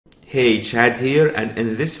Hey, Chad here, and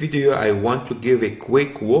in this video I want to give a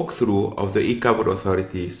quick walkthrough of the eCover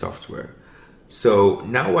Authority software. So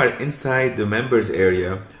now we're inside the members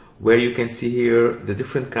area where you can see here the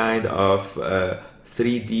different kind of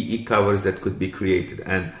 3D eCovers that could be created,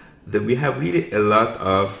 and we have really a lot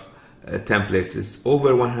of templates. It's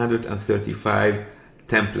over 135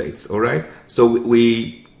 templates, all right? So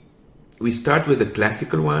we start with the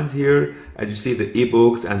classical ones here, as you see, the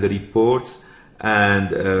ebooks and the reports, and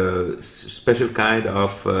special kind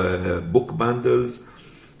of book bundles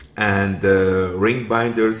and ring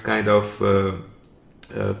binders kind of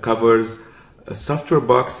covers, software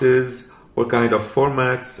boxes, all kind of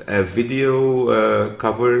formats, video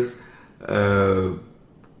covers that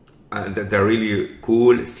are really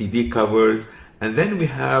cool, CD covers, and then we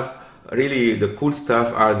have really the cool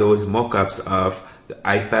stuff are those mock-ups of the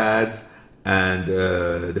iPads and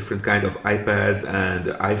different kind of iPads and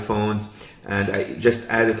iPhones. And I just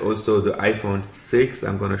added also the iPhone 6.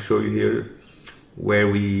 I'm going to show you here where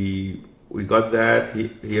we got that.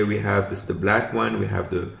 Here we have the black one, we have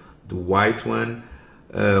the white one,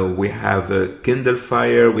 we have a Kindle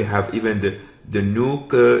Fire, we have even the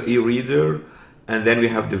Nook e-reader, and then we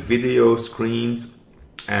have the video screens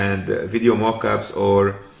and video mock-ups,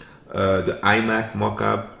 or the iMac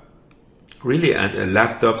mock-up. Really, and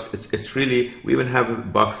laptops. It's really, we even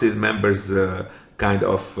have boxes, members kind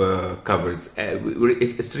of covers.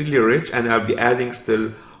 It's really rich, and I'll be adding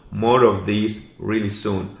still more of these really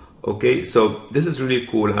soon. Okay, so this is really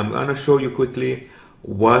cool. I'm gonna show you quickly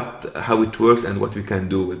how it works and what we can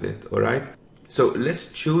do with it. All right, so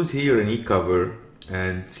let's choose here an eCover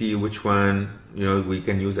and see which one we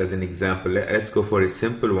can use as an example. Let's go for a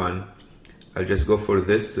simple one. I'll just go for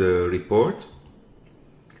this report.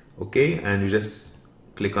 Okay, and you just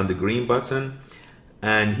click on the green button,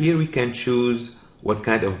 and here we can choose what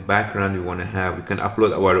kind of background we want to have. We can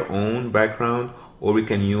upload our own background, or we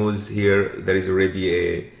can use here, there is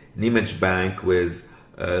already an image bank with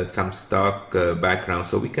some stock background,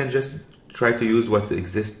 so we can just try to use what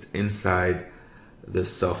exists inside the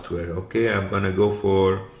software. Okay, I'm gonna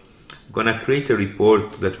create a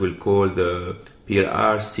report that we'll call the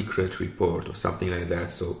PLR secret report or something like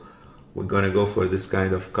that. So we're gonna go for this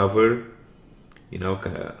kind of cover,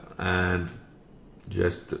 and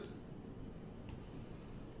just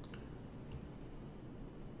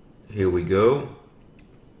here we go.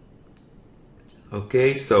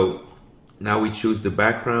 Okay, so now we choose the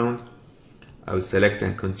background. I will select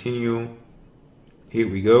and continue. Here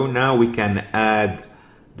we go. Now we can add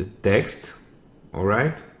the text. All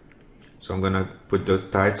right, so I'm gonna put the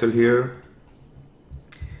title here,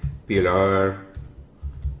 PLR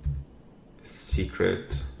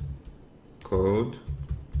secret code.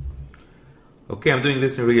 Okay, I'm doing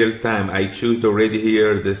this in real time. I choose already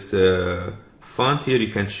here this font here. You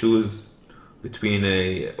can choose between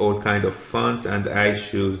all kind of fonts, and I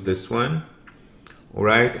choose this one. All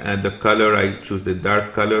right, and the color, I choose the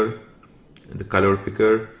dark color in the color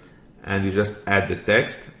picker, and you just add the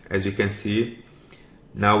text. As you can see,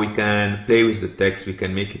 now we can play with the text. We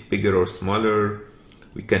can make it bigger or smaller.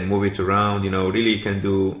 We can move it around. Really you can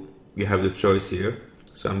do. You have the choice here.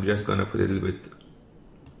 So I'm just gonna put a little bit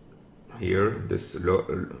here, this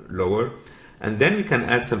lower, and then we can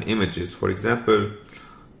add some images. For example,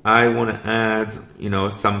 I want to add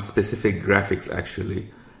some specific graphics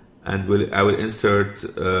actually, and I will insert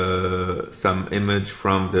some image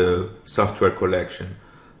from the software collection.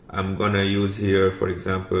 I'm gonna use here, for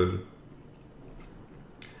example,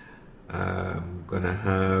 I'm gonna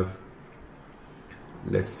have,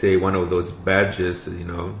 let's say, one of those badges,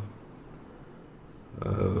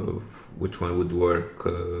 which one would work?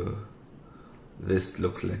 This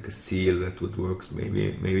looks like a seal, that would work.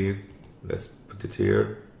 Maybe let's put it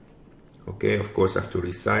here. Okay, of course I have to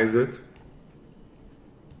resize it.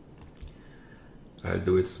 I'll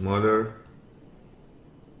do it smaller.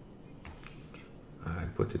 I'll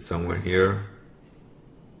put it somewhere here.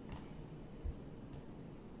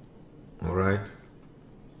 All right,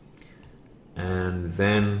 and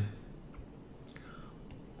then,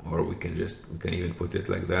 or we can even put it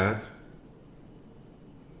like that.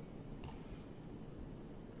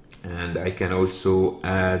 And I can also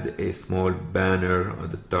add a small banner on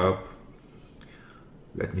the top.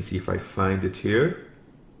 Let me see if I find it here.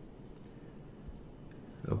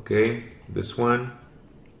 Okay, this one.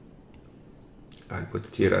 I'll put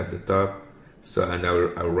it here at the top. So, and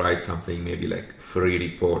I'll write something maybe like free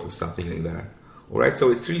report or something like that. All right,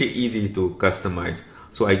 so it's really easy to customize.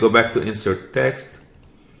 So I go back to insert text.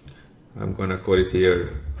 I'm gonna call it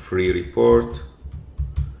here free report,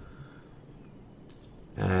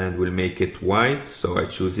 and we'll make it white. So I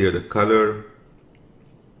choose here the color,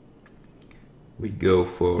 We go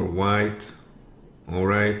for white. All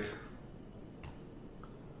right.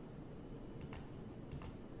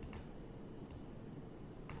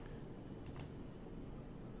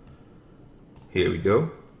 Here we go.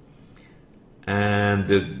 And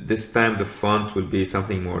this time the font will be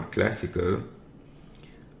something more classical.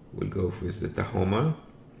 We'll go with the Tahoma.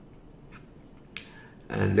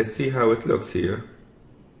 And let's see how it looks here.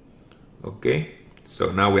 Okay,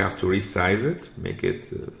 so now we have to resize it, make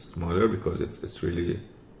it smaller, because it's really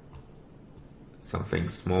something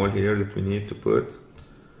small here that we need to put.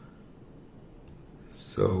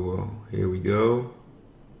 So here we go.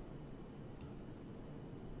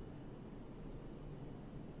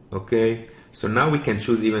 Okay, so now we can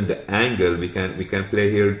choose even the angle. We can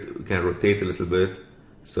play here. We can rotate a little bit,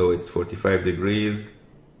 so it's 45 degrees.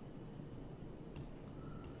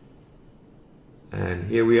 And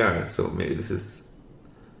here we are. So maybe this is,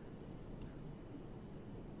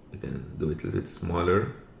 we can do it a little bit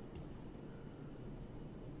smaller.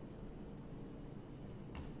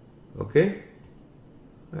 Okay,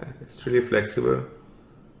 it's really flexible.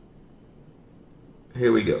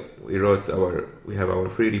 Here we go. We have our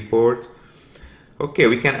free report. Okay,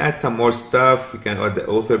 we can add some more stuff. We can add the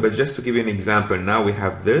author, but just to give you an example, now we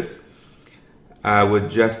have this. I would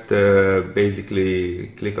just basically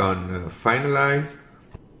click on finalize,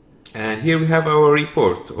 and here we have our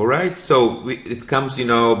report. All right, so it comes,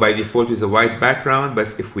 by default with a white background,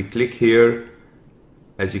 but if we click here,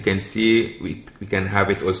 as you can see, we can have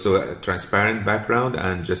it also a transparent background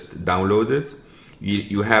and just download it.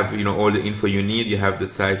 You have all the info you need. You have the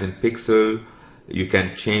size in pixel. You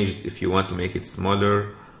can change it if you want to make it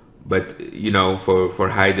smaller. But for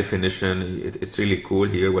high definition, it's really cool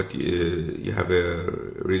here. You have a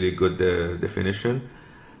really good definition,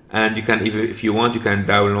 and you can, if you want, you can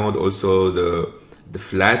download also the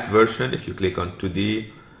flat version if you click on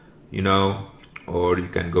 2D, or you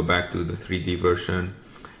can go back to the 3D version,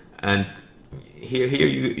 and here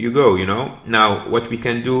you go. Now what we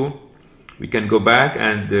can do, we can go back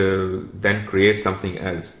and then create something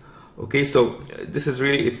else. Okay, so this is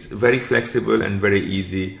really, it's very flexible and very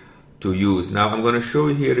easy to use. Now I'm going to show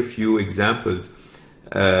you here a few examples.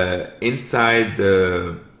 Inside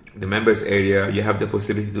the members area, you have the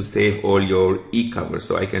possibility to save all your eCovers.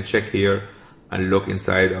 So I can check here and look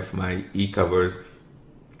inside of my eCovers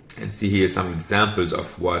and see here some examples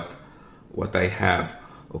of what I have.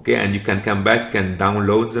 Okay, and you can come back and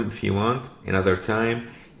download them if you want another time.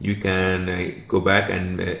 You can go back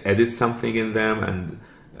and edit something in them,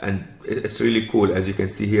 and it's really cool. As you can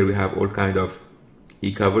see here, we have all kind of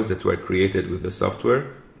eCovers that were created with the software.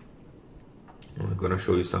 I'm going to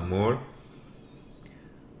show you some more.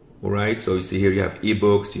 Alright, so you see here you have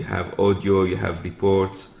eBooks, you have audio, you have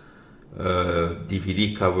reports,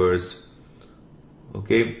 DVD covers.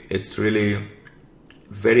 Okay, it's really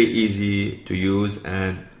very easy to use,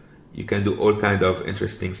 and you can do all kind of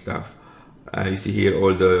interesting stuff. You see here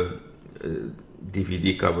all the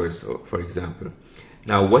DVD covers, for example.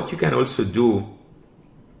 Now what you can also do,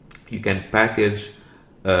 you can package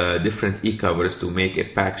different eCovers to make a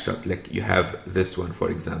pack shot, like you have this one,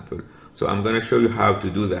 for example. So I'm going to show you how to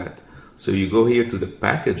do that. So you go here to the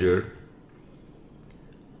packager,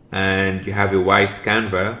 and you have a white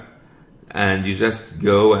Canva, and you just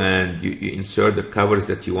go and you insert the covers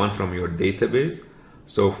that you want from your database.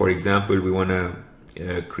 So for example, we want to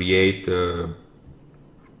create,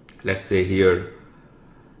 let's say here,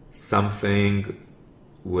 something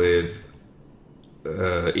with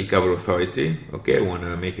eCover authority. Okay, I want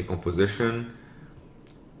to make a composition,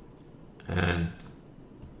 and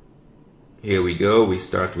here we go. We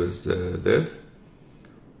start with this.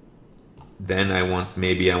 Then I want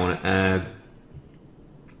to add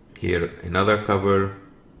here another cover.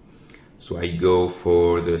 So I go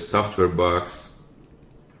for the software box.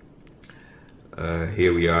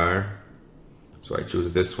 Here we are. So I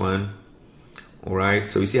choose this one. All right.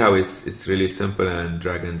 So you see how it's really simple, and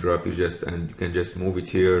drag and drop. You can just move it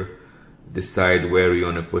here, decide where you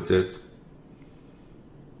want to put it.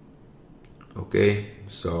 Okay.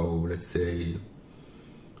 So let's say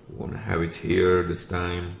we want to have it here this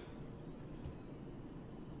time.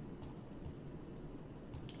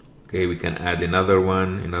 Okay, we can add another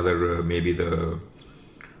one, maybe the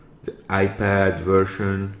iPad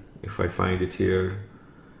version, if I find it here.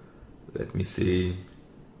 Let me see.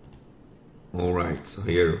 All right, so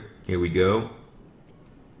here we go.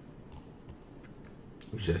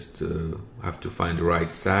 We just have to find the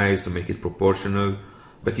right size to make it proportional.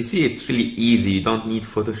 But you see, it's really easy. You don't need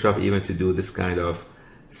Photoshop even to do this kind of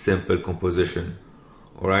simple composition.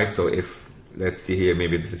 All right, so if, let's see here,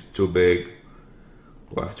 maybe this is too big.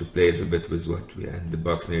 we'll have to play a little bit with what we, and the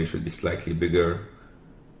box maybe should be slightly bigger.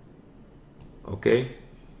 Okay.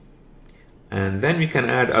 And then we can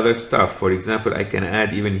add other stuff. For example, I can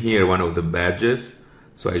add even here one of the badges.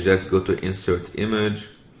 So I just go to insert image.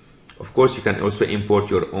 Of course, you can also import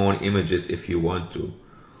your own images if you want to.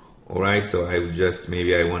 All right, so I will just,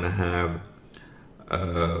 maybe I want to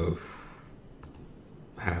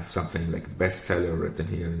have something like bestseller written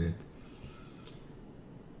here in it.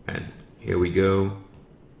 And here we go.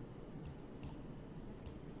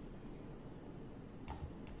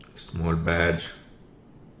 Small badge.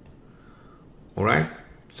 All right,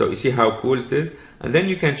 so you see how cool it is. And then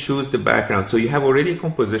you can choose the background. So you have already a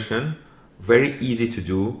composition, very easy to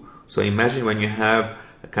do. So imagine when you have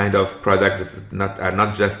a kind of products that are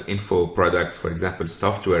not just info products, for example,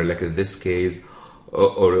 software, like in this case,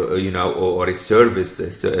 or you know, or a service,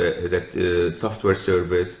 software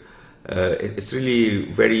service. It's really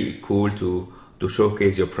very cool to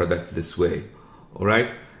showcase your product this way. All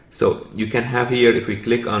right. So you can have here, if we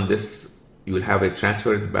click on this, you will have a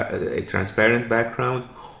transparent background,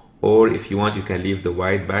 or if you want, you can leave the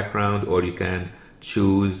white background, or you can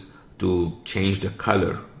choose to change the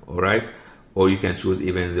color. All right, or you can choose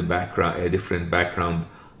even the background, a different background,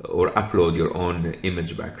 or upload your own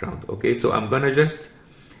image background. Okay, so I'm gonna just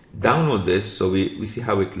download this so we see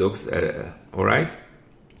how it looks. All right.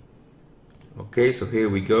 Okay, so here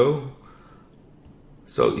we go.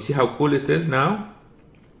 So you see how cool it is now.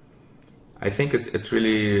 I think it's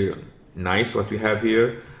really nice what we have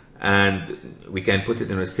here, and we can put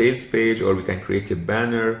it in a sales page, or we can create a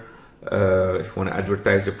banner if you want to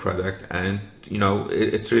advertise the product. And you know,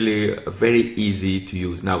 it's really very easy to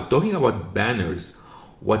use. Now, talking about banners,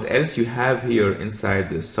 what else you have here inside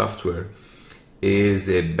the software is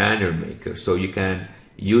a banner maker. So you can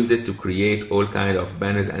use it to create all kinds of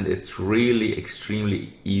banners, and it's really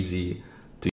extremely easy